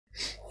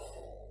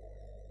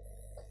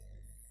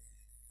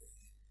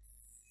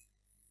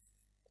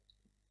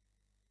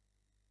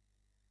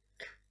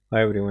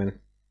Hi everyone,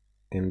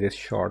 in this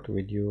short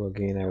video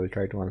again I will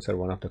try to answer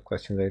one of the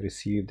questions I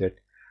received, that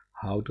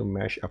how to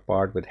mesh a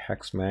part with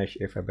hex mesh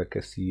if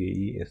ABAQUS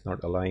CAE is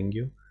not allowing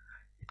you.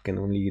 It can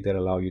only either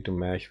allow you to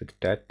mesh with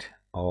TET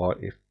or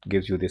it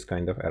gives you this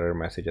kind of error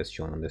message as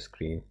shown on the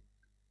screen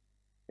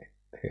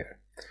here.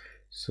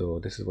 So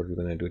this is what we're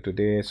going to do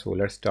today. So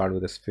let's start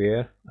with a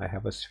sphere. I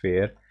have a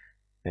sphere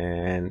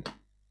and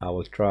I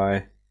will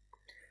try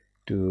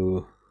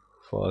to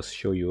first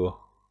show you,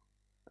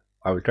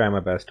 I will try my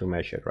best to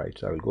mesh it, right?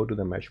 So I will go to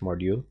the mesh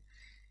module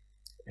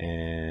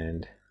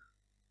and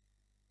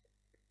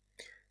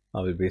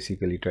I will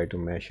basically try to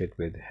mesh it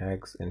with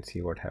hex and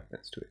see what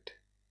happens to it.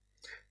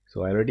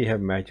 So I already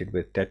have matched it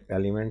with TET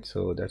element,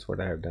 so that's what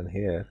I have done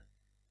here.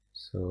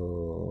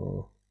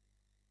 So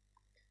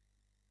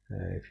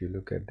if you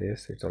look at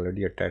this, it's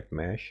already a TET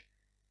mesh,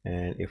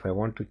 and if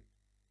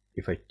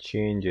I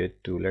change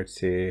it to, let's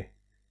say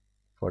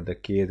for the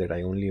case that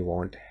I only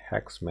want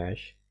hex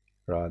mesh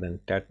rather than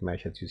TET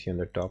mesh, as you see on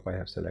the top I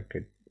have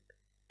selected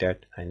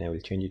TET and I will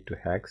change it to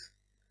hex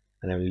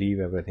and I will leave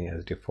everything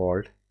as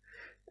default.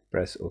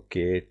 Press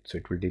OK, so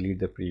it will delete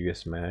the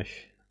previous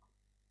mesh.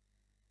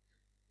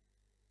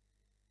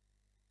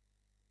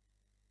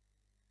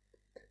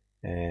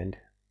 And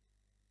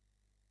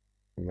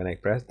when I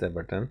press the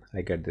button,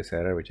 I get this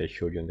error which I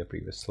showed you in the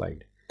previous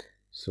slide.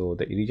 So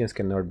the regions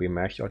cannot be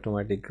meshed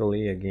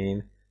automatically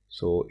again.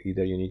 So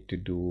either you need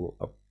to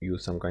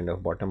use some kind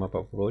of bottom-up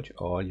approach,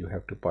 or you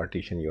have to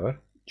partition your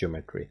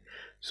geometry.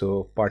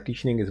 So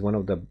partitioning is one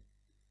of the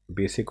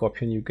basic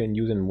option you can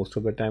use, and most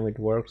of the time it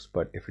works,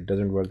 but if it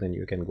doesn't work then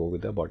you can go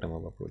with the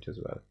bottom-up approach as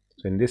well.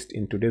 So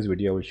in today's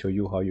video I will show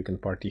you how you can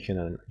partition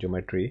a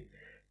geometry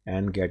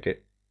and get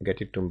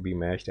it to be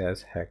meshed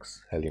as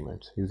hex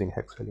elements, using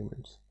hex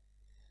elements.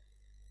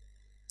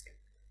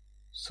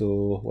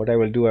 So what I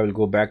will do, I will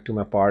go back to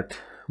my part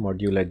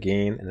module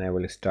again and I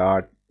will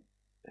start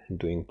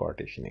doing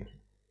partitioning.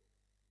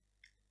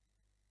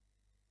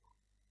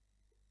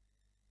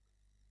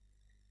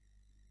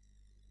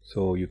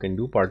 So you can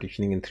do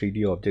partitioning in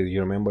 3D objects.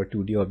 You remember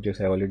 2D objects,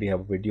 I already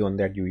have a video on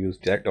that. You use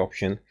that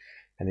option,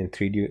 and in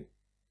 3D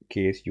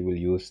case you will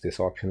use this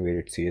option where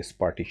it says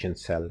partition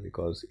cell,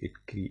 because it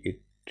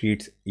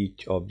treats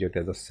each object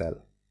as a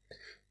cell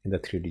in the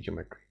 3D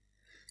geometry.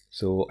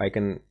 So I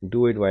can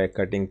do it via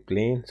cutting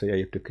plane. So I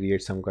have to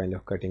create some kind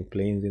of cutting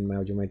planes in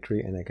my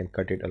geometry, and I can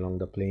cut it along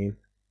the plane.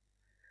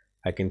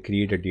 I can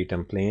create a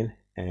datum plane,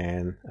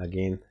 and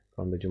again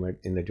from the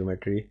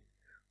geometry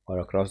or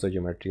across the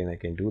geometry, and I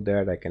can do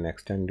that. I can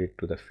extend it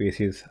to the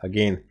faces.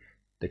 Again,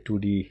 the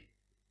 2D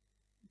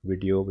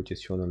video which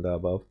is shown on the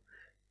above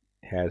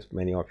has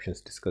many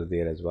options discussed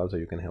there as well, so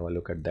you can have a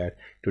look at that.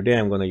 Today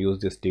I'm going to use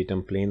this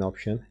datum plane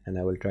option, and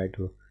I will try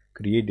to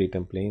create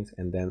datum planes,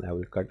 and then I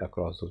will cut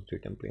across those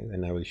datum planes,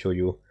 and I will show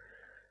you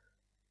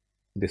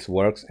this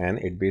works, and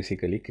it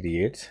basically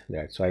creates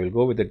that. So I will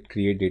go with the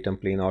create datum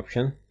plane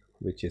option,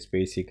 which is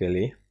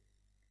basically,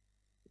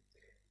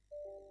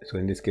 so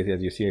in this case,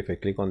 as you see, if I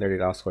click on that, it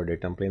asks for a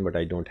datum plane, but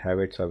I don't have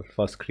it, so I will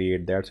first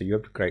create that. So you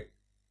have to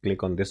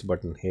click on this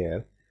button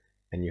here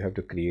and you have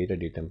to create a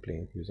datum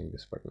plane using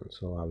this button.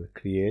 So I will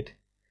create.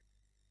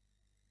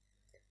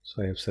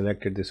 So I have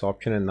selected this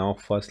option, and now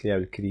firstly I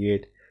will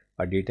create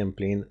a datum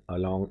plane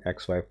along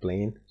XY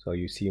plane. So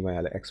you see my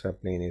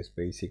XY plane is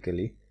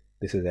basically,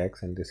 this is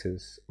X and this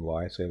is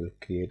Y, so I will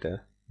create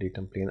a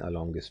datum plane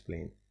along this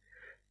plane.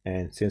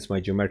 And since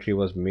my geometry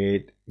was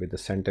made with the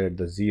center at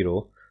the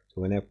 0,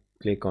 so when I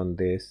click on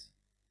this,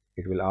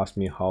 it will ask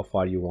me how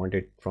far you want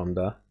it from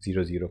the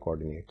 0, 0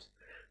 coordinates.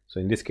 So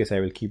in this case I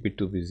will keep it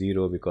to be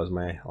 0 because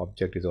my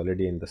object is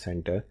already in the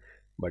center.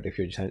 But if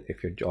your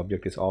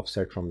object is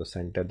offset from the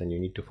center, then you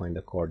need to find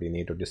the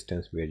coordinate or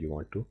distance where you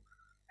want to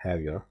have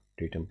your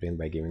datum plane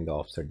by giving the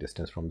offset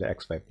distance from the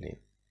XY plane,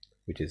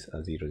 which is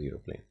a 0, 0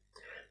 plane.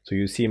 So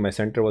you see my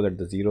center was at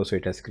the 0, so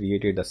it has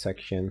created a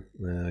section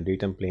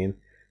datum plane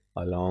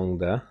along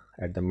the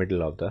in the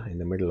middle of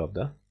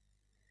the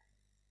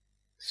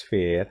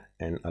sphere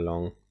and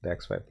along the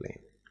XY plane.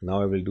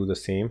 Now I will do the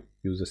same,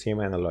 use the same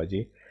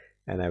analogy,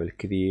 and I will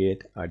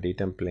create a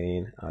datum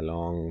plane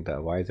along the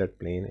YZ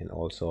plane and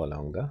also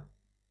along the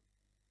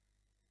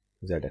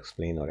ZX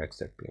plane or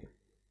XZ plane.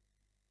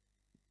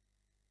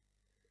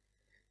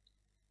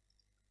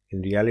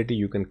 In reality,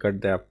 you can cut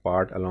that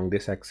part along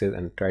this axis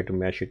and try to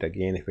mesh it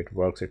again. If it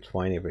works, it's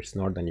fine. If it's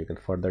not, then you can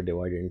further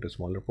divide it into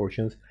smaller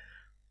portions.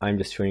 I'm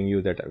just showing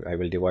you that I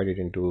will divide it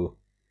into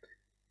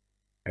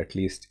at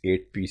least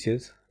 8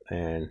 pieces,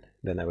 and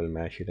then I will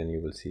mesh it and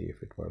you will see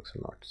if it works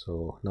or not.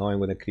 So now I'm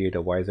going to create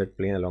a YZ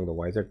plane along the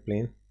YZ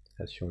plane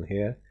as shown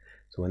here.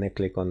 So when I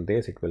click on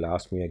this, it will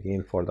ask me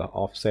again for the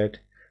offset.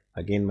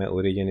 Again, my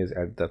origin is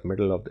at the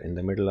middle of in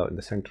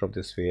the center of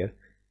the sphere,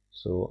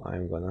 so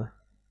I'm gonna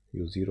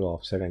use 0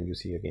 offset, and you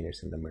see again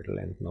it's in the middle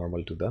and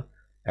normal to the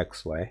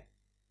XY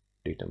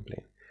datum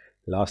plane.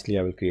 Lastly,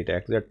 I will create a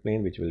XZ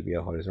plane, which will be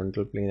a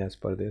horizontal plane as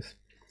per this.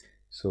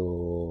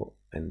 So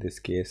in this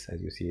case,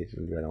 as you see, it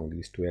will be around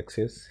these two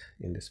axes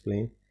in this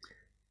plane.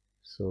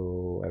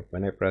 So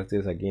when I press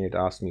this again, it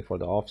asks me for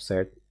the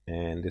offset,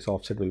 and this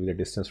offset will be the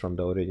distance from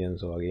the origin.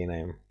 So again I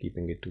am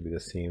keeping it to be the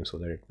same so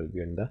that it will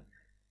be in the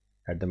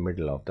at the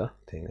middle of the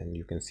thing. And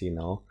you can see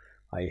now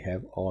I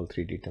have all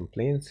three datum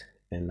planes,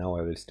 and now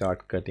I will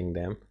start cutting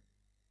them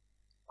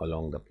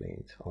along the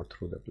planes or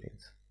through the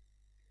planes.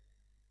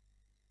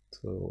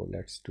 So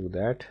let's do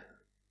that.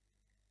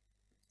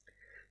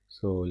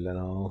 So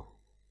now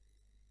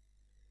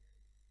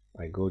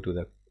I go to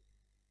the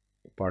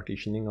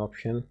partitioning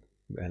option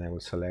and I will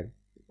select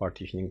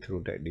partitioning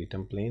through the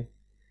datum plane.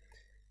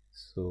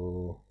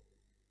 So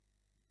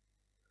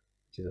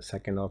which is the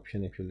second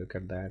option if you look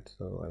at that.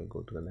 So I'll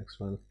go to the next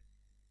one.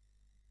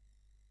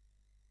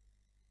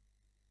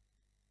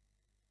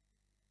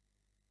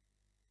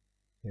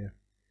 Yeah.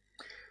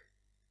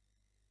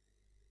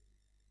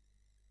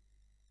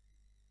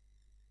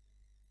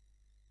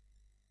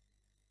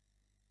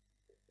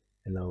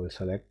 And now we'll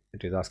select,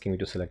 it is asking me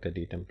to select a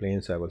datum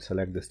plane, so I will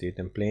select this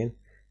datum plane,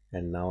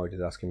 and now it is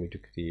asking me to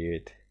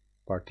create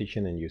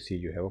partition, and you see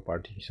you have a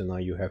partition. So now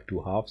you have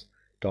two halves,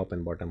 top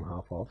and bottom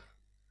half of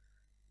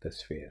the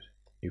sphere.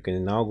 You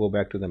can now go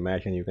back to the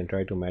mesh and you can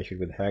try to mesh it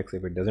with hex.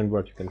 If it doesn't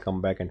work, you can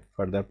come back and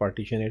further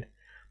partition it,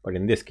 but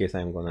in this case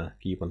I'm gonna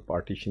keep on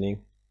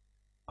partitioning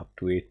up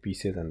to 8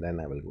 pieces, and then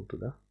I will go to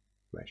the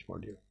mesh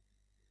module.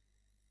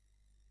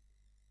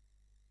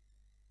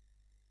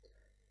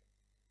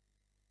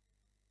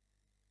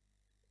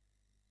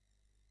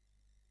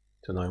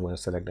 So now I'm going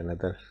to select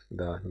another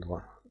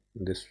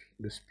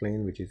this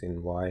plane, which is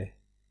in YZ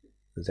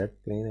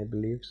plane, I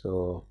believe.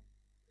 So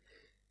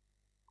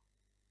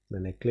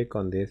when I click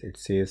on this, it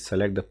says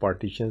select the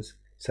partitions,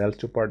 cells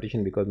to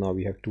partition, because now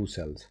we have two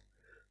cells.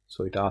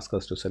 So it asks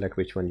us to select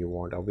which one you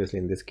want. Obviously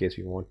in this case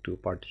we want to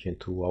partition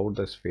throughout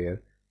the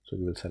sphere, so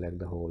we will select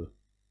the whole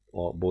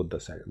or both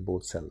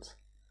cells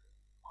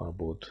or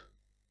both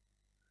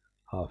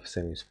half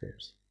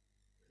semispheres.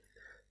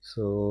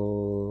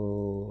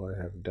 So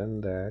I have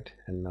done that,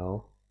 and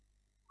now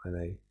when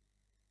I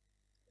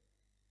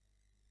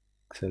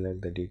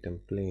select the datum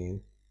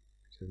plane,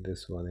 which is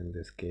this one in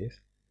this case,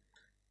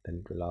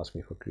 then it will ask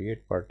me for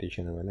create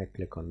partition, and when I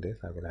click on this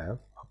I will have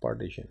a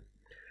partition.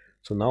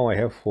 So now I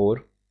have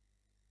 4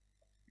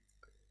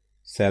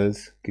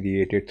 cells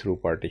created through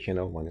partition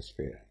of one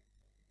sphere.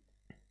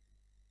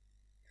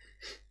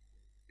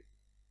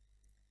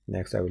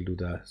 Next I will do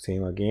the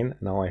same again.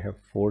 Now I have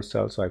 4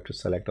 cells, so I have to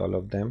select all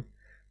of them,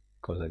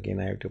 because again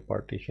I have to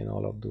partition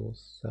all of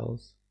those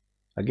cells.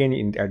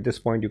 Again at this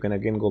point you can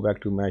again go back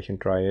to mesh and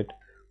try it,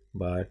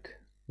 but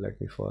let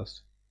me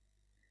first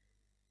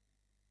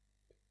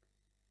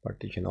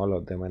partition all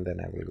of them, and then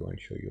I will go and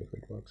show you if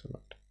it works or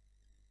not.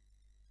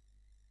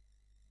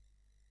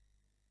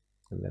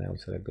 And then I will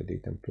select the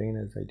datum plane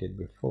as I did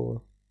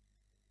before,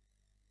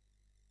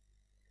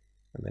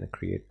 and then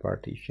create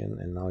partition,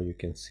 and now you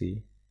can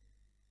see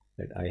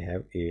that I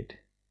have 8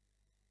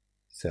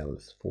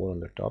 cells, 4 on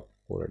the top,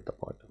 4 at the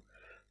bottom.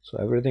 So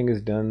everything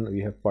is done.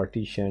 We have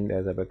partitioned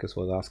as ABAQUS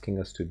was asking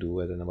us to do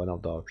as one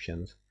of the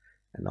options.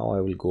 And now I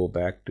will go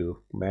back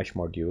to mesh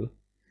module,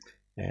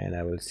 and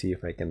I will see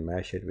if I can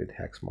mesh it with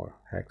hex or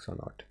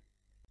not.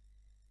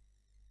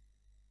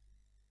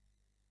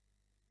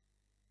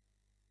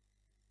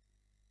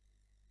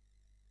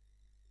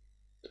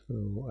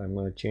 So I'm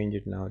going to change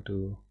it now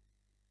to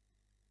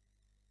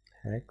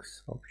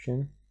hex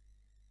option.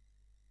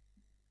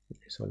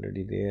 It's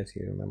already there, so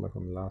you remember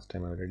from last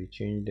time I already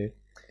changed it.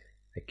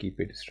 I keep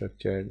it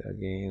structured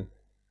again,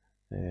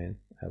 and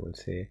I will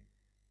say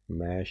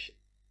mesh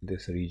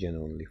this region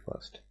only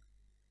first.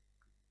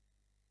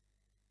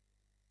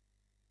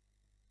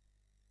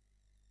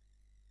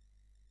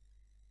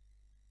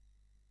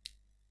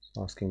 It's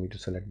asking me to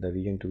select the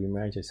region to be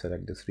meshed. I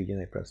select this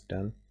region, I press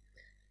done,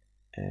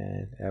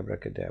 and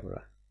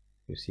abracadabra,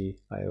 you see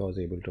I was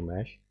able to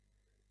mesh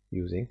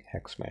using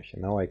hex mesh.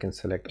 And now I can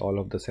select all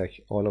of the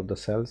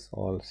cells,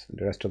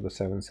 the rest of the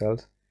 7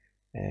 cells,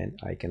 and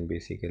I can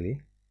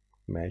basically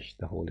mesh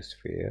the whole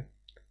sphere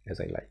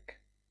as I like.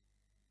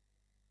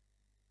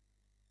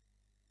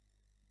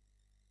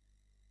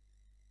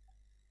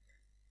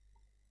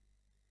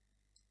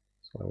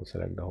 So I will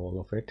select the whole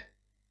of it,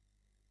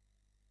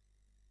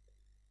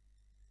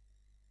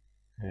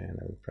 and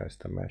I will press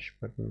the mesh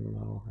button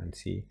now, and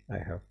see I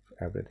have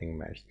everything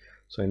meshed.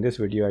 So in this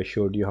video I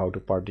showed you how to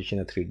partition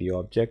a 3D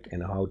object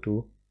and how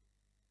to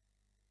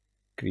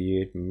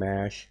create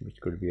mesh, which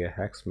could be a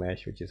hex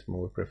mesh, which is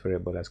more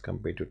preferable as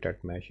compared to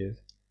tet meshes.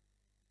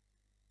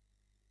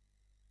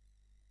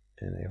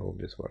 And I hope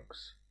this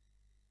works.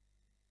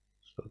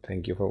 So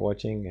thank you for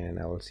watching, and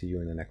I will see you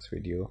in the next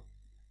video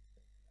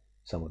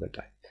some other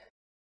time.